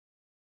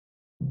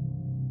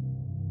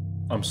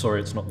I'm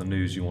sorry it's not the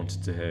news you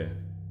wanted to hear.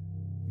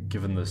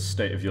 Given the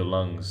state of your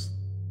lungs,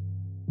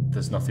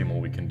 there's nothing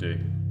more we can do.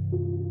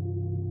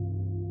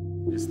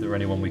 Is there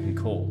anyone we can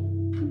call?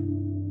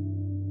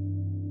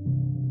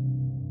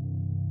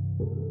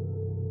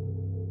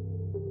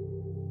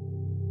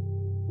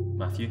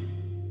 Matthew?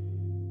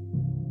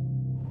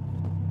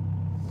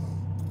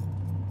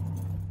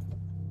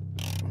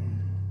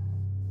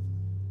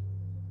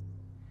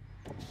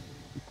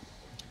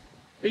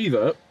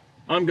 Either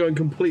I'm going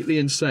completely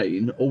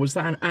insane, or was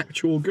that an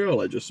actual girl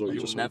I just saw?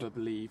 You'll never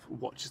believe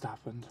what just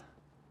happened.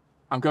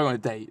 I'm going on a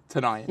date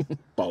tonight.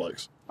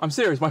 Bollocks. I'm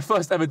serious, my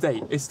first ever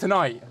date is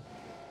tonight.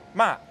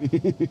 Matt.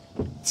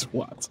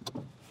 Twat.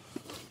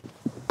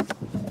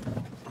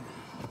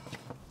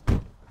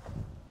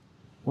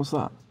 What's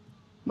that?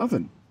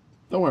 Nothing.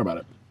 Don't worry about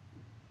it.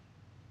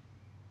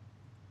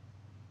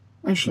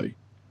 Actually,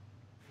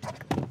 I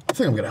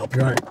think I'm going to help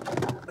you out.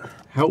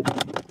 Help?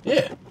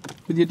 Yeah.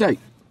 With your date.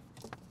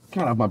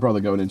 Can't have my brother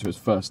going into his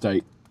first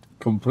date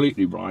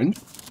completely blind.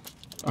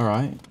 All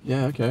right.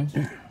 Yeah, okay.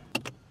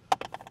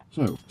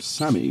 So,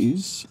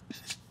 Sammy's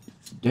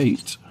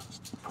date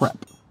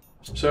prep.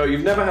 So,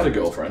 you've never had a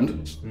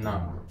girlfriend?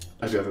 No.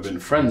 Have you ever been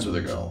friends with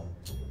a girl?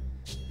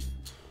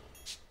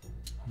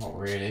 Not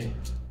really.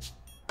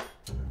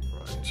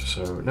 Right,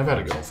 so never had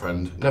a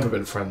girlfriend, never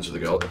been friends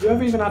with a girl. Have you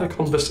ever even had a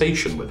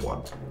conversation with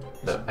one?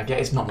 Look, I get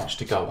it's not much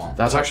to go on.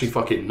 That's actually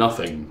fucking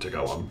nothing to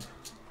go on.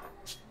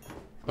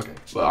 Okay,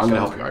 well, I'm gonna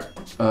help you out.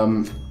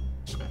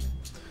 Okay.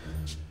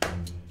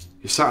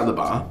 You sat at the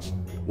bar.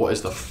 What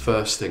is the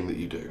first thing that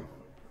you do?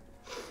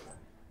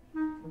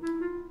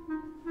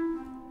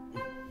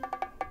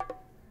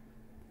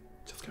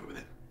 Just go with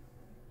it.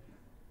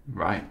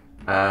 Right.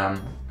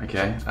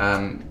 Okay.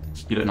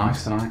 You look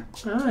nice tonight.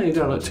 Ah, you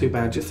don't look too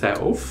bad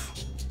yourself.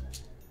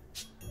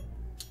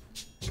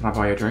 Can I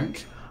buy you a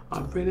drink?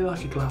 I'd really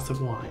like a glass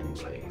of wine,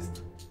 please.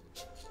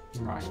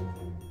 Right.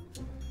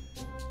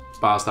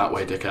 Bar's that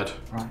way, dickhead.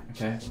 Right,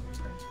 okay.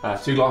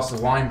 2 glasses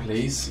of wine,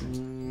 please.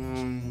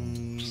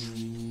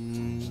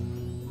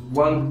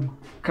 1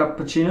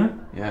 cappuccino?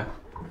 Yeah.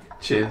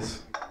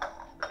 Cheers.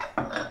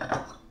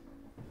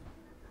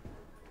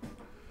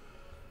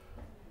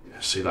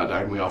 See that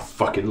down? We are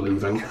fucking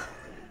leaving.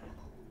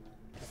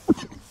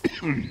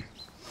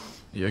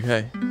 You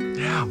okay?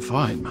 Yeah, I'm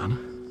fine,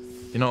 man.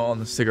 You're not on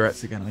the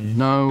cigarettes again, are you?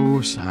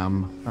 No,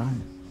 Sam.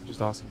 Right.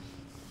 Just asking.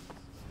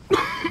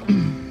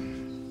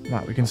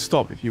 Matt, we can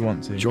stop if you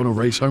want to. Do you want to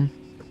race home?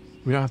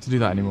 We don't have to do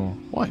that anymore.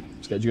 Why?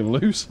 Scared you're gonna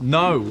lose?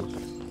 No!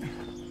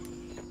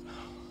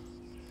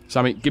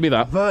 Sammy, give me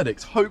that.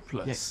 Verdict,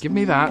 hopeless. Yes, give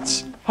me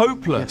that.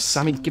 Hopeless. Yes,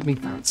 Sammy, give me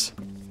that.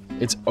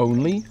 It's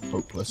only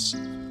hopeless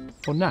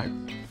for now.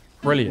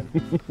 Brilliant.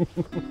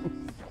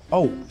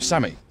 Oh,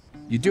 Sammy,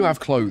 you do have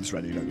clothes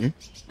ready, don't you?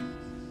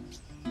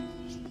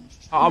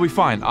 I'll be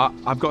fine.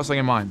 I've got something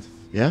in mind.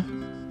 Yeah?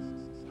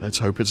 Let's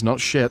hope it's not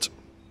shit.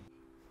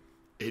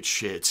 It's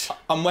shit.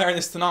 I'm wearing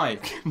this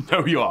tonight.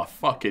 No, you are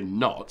fucking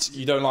not.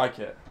 You don't like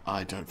it?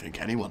 I don't think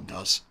anyone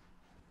does.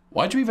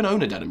 Why do you even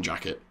own a denim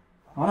jacket?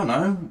 I don't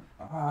know.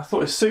 I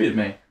thought it suited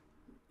me.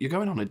 You're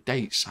going on a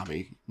date,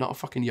 Sammy, not a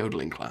fucking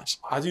yodeling class.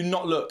 I do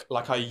not look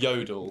like I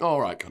yodel. All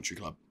right, country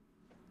club.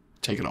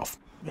 Take it off.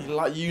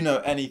 Like you know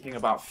anything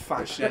about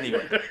fashion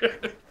anyway.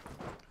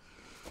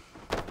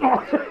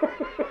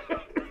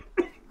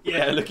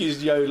 Yeah, look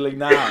who's yodeling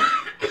now.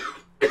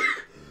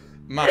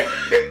 Matt.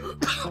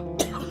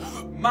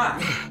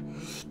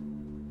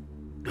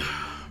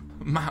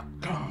 Matt.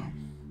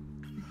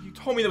 You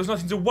told me there was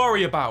nothing to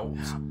worry about.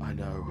 I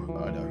know.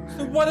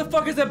 So why the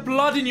fuck is there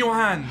blood in your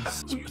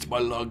hands? It's my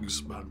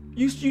lungs, man.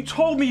 You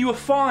told me you were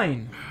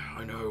fine.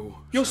 I know.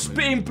 You're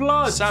spitting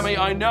blood. Sammy,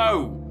 I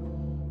know.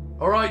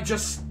 All right,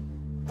 just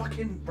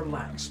fucking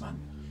relax, man.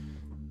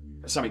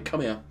 Sammy,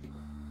 come here.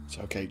 It's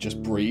okay,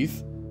 just breathe.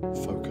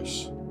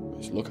 Focus.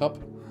 Just look up.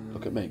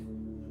 Look at me.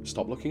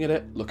 Stop looking at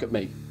it. Look at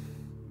me.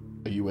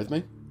 Are you with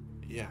me?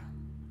 Yeah.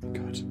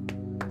 Good.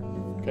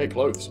 Okay,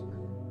 clothes.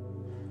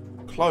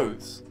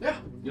 Clothes? Yeah,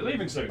 you're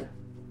leaving soon.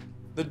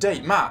 The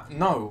date, Matt,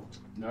 no.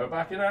 No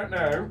backing out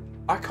now.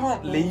 I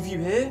can't leave you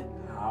here.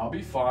 I'll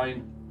be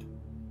fine.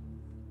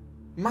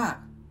 Matt.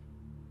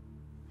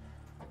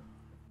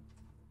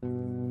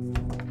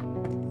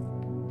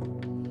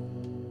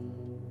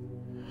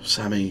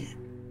 Sammy,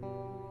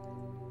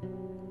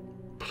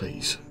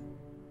 please.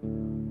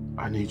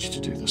 I need you to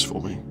do this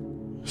for me.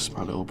 It's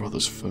my little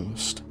brother's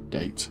first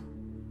date.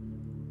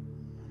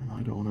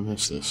 I don't want to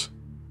miss this.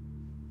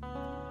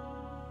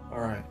 All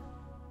right.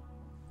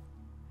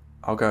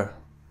 I'll go.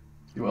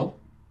 You will?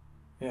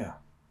 Yeah.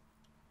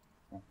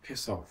 Well,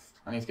 piss off.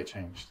 I need to get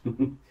changed.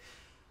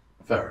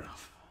 Fair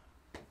enough.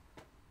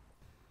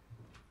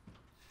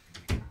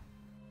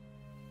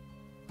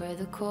 Where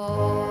the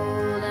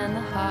cold and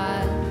the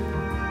hot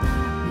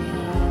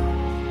meet,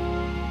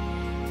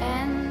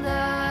 and the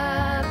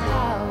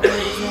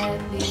powers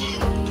that be.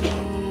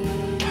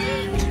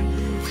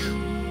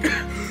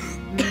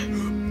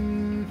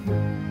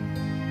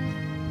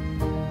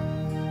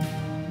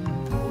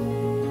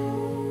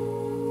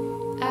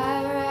 I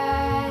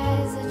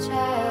rise a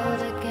child.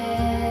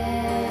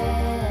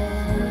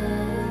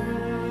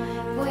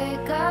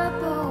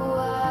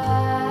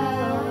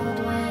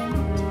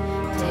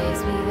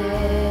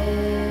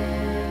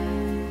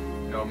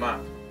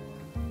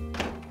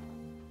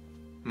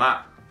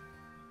 Matt.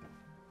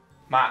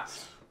 Matt.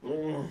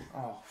 Oh,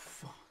 Oh,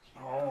 fuck.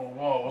 oh,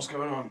 whoa, what's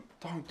going on?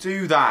 Don't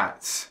do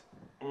that.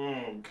 Oh,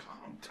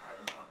 calm down,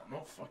 man. I'm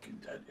not fucking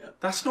dead yet.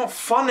 That's not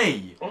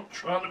funny. I'm not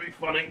trying to be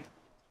funny. I'm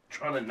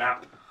trying to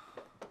nap.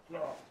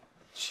 No.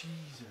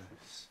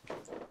 Jesus.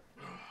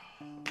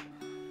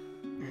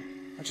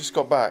 I just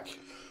got back.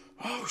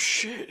 Oh,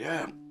 shit,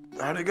 yeah.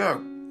 How'd it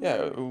go?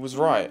 Yeah, it was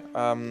right.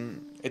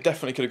 It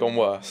definitely could have gone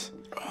worse.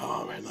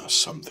 Oh, I mean, that's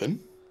something.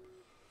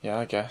 Yeah,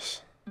 I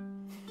guess.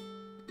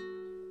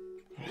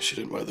 At least you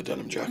didn't wear the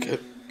denim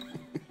jacket.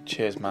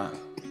 Cheers, Matt.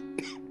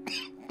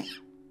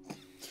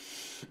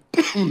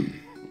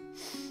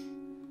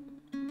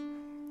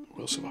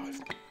 We'll survive.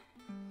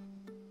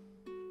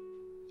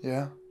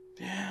 Yeah?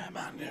 Yeah,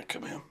 man, yeah,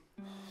 come here.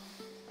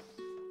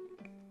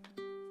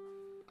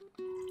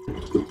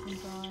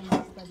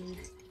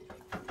 Studied,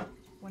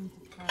 went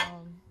to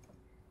town,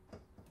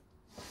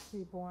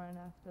 pretty boring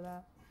after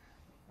that.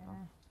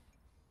 Yeah.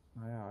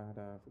 Oh yeah, I had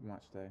a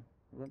match day.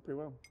 It went pretty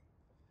well.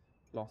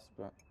 Lost,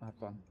 but I had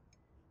fun.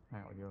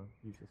 Hang on, you're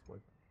useless boy.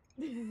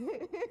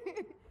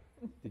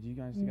 Did you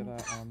guys get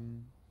that?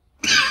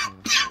 Yeah,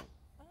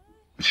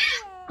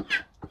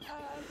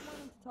 I wanted to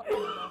talk to my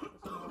boss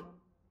this morning.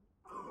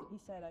 He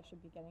said I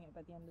should be getting it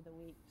by the end of the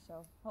week,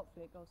 so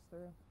hopefully it goes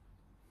through.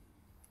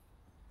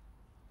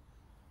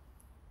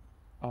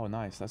 Oh,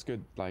 nice. That's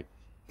good. Like,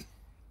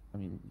 I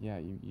mean, yeah,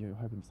 you're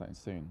hoping for something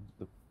soon.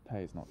 The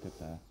pay is not good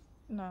there.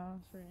 No,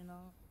 it's really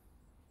not.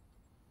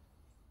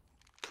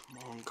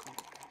 Come on.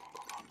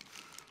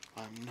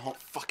 I'm not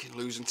fucking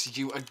losing to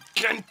you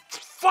again.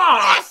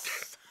 Fuck!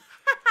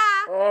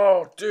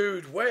 Oh,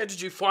 dude, where did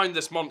you find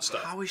this monster?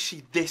 How is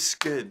she this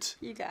good?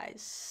 You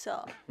guys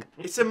suck.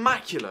 It's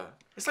immaculate.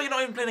 It's like you're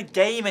not even playing a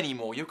game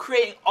anymore. You're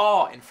creating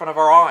art in front of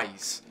our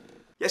eyes.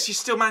 Yes, you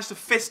still managed to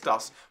fist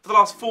us for the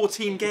last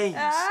 14 games.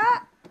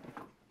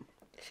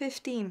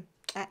 15,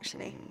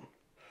 actually.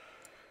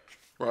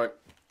 Right.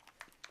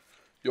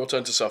 Your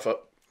turn to suffer.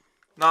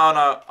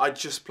 No, I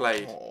just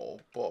played. Oh,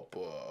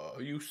 Papa,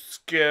 are you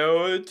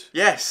scared?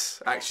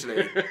 Yes,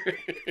 actually.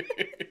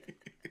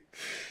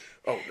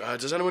 Oh,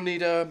 does anyone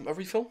need a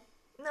refill?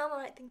 No, I'm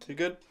alright, thank you. You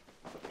good?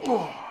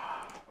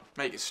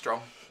 Make it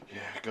strong.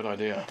 Yeah, good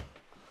idea.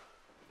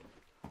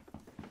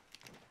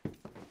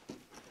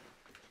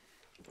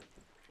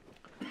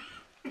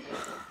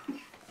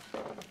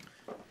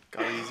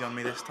 Go easy on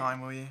me this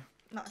time, will you?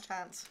 Not a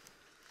chance.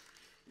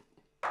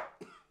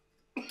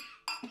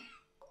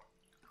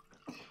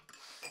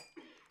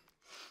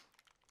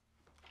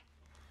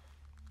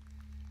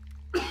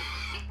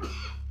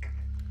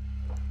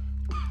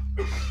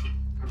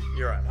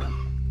 You're right, man.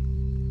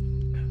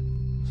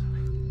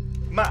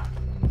 Matt!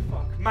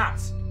 Fuck,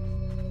 Matt!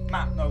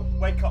 Matt, no,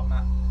 wake up,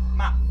 Matt.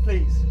 Matt,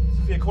 please.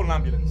 Sophia, call an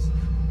ambulance.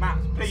 Matt,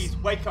 please,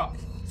 wake up.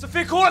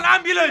 Sophia, call an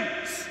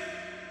ambulance!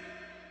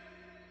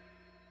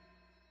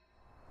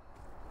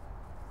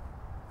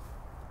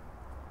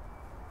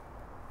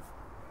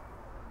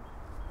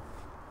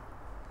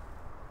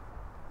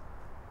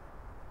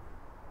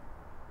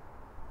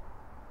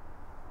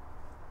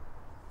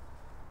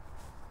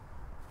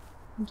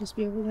 I'll just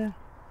be over there.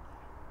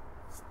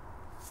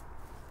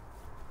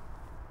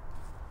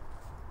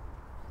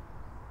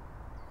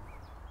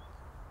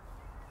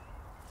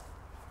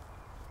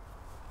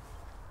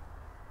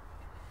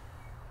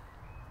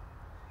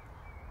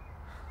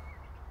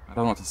 I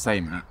don't know what to say,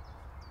 Matt.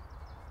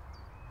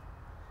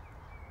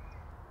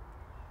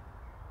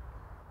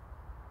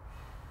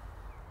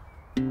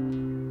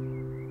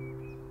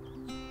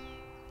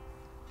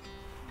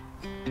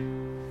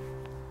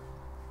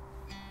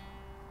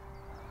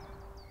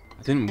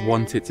 I didn't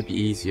want it to be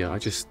easier.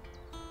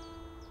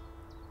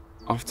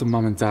 After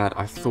Mum and Dad,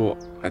 I thought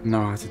I'd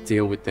know how to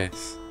deal with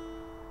this.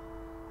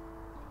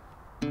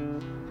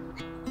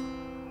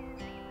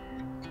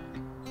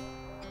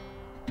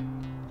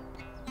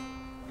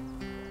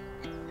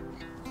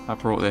 I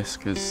brought this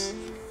because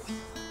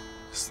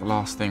it's the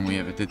last thing we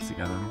ever did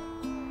together.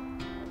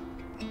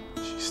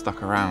 She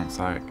stuck around,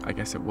 so I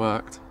guess it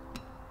worked.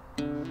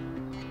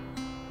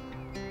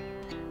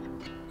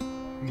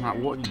 Matt,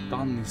 what have you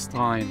done this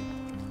time?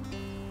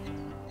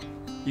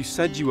 You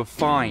said you were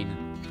fine.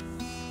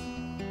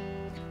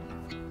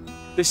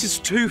 This is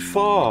too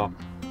far.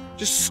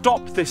 Just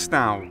stop this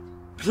now.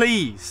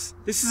 Please.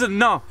 This is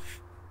enough.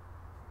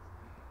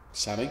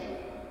 Sammy,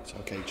 it's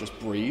okay. Just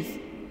breathe.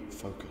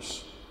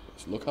 Focus.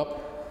 Just look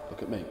up.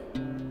 Look at me.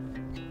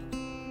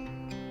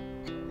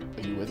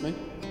 Are you with me?